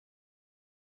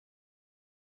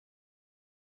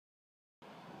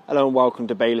Hello and welcome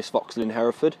to Baylis Vauxhall in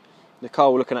Hereford. The car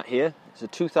we're looking at here is a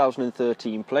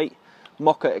 2013 plate,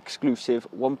 MOKKA exclusive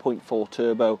 1.4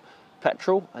 turbo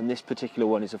petrol, and this particular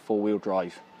one is a four-wheel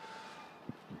drive.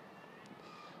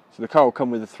 So the car will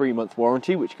come with a 3-month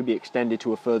warranty, which can be extended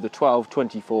to a further 12,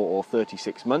 24 or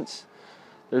 36 months.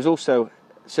 There's also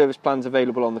service plans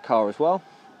available on the car as well,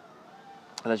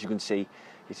 and as you can see,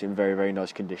 it's in very, very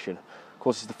nice condition. Of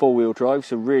course, it's the four-wheel drive,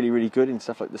 so really good in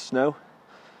stuff like the snow.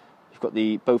 You've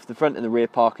got both the front and the rear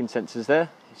parking sensors there.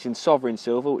 It's in sovereign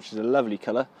silver, which is a lovely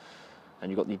colour, and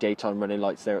you've got the daytime running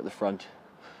lights there at the front.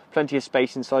 Plenty of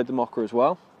space inside the MOKKA as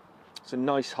well. It's a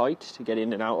nice height to get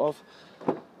in and out of,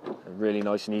 and really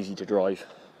nice and easy to drive.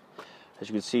 As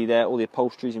you can see there, all the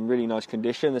upholstery is in really nice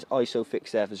condition. There's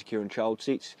ISOFIX there for securing child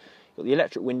seats. You've got the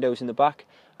electric windows in the back,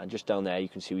 and just down there you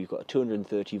can see we've got a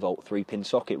 230 volt 3-pin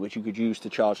socket, which you could use to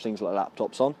charge things like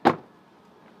laptops on.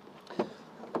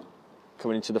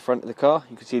 Coming into the front of the car,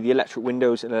 you can see the electric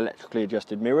windows and electrically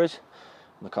adjusted mirrors.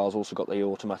 And the car's also got the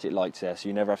automatic lights there, so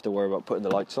you never have to worry about putting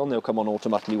the lights on. They'll come on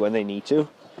automatically when they need to.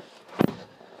 So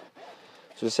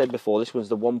as I said before, this one's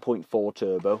the 1.4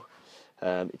 turbo.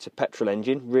 It's a petrol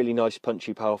engine, really nice,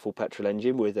 punchy, powerful petrol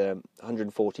engine with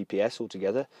 140 PS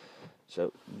altogether.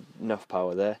 So enough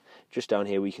power there. Just down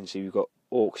here we can see we've got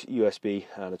aux, USB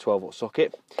and a 12 volt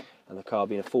socket. And the car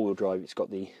being a four-wheel drive, it's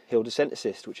got the hill descent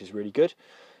assist, which is really good.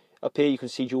 Up here you can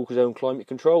see dual zone climate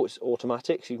control. It's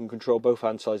automatic, so you can control both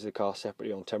hand sides of the car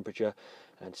separately on temperature,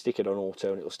 and stick it on auto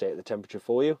and it will stay at the temperature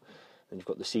for you. And you've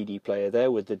got the CD player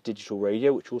there with the digital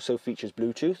radio, which also features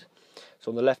Bluetooth. So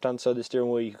on the left hand side of the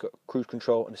steering wheel you've got cruise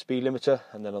control and a speed limiter,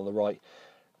 and then on the right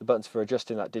the buttons for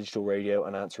adjusting that digital radio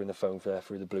and answering the phone there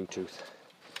through the Bluetooth.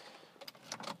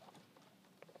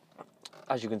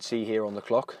 As you can see here on the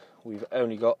clock, we've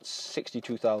only got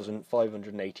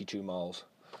 62,582 miles.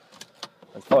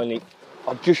 And finally,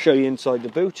 I'll just show you inside the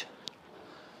boot.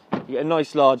 You get a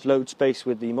nice large load space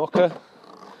with the MOKKA.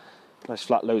 Nice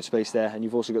flat load space there, and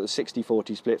you've also got the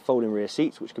 60-40 split folding rear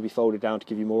seats, which can be folded down to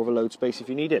give you more of a load space if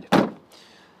you needed.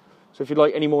 So if you'd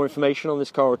like any more information on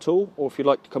this car at all, or if you'd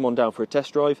like to come on down for a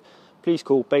test drive, please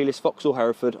call Baylis Vauxhall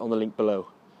Hereford on the link below.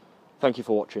 Thank you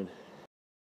for watching.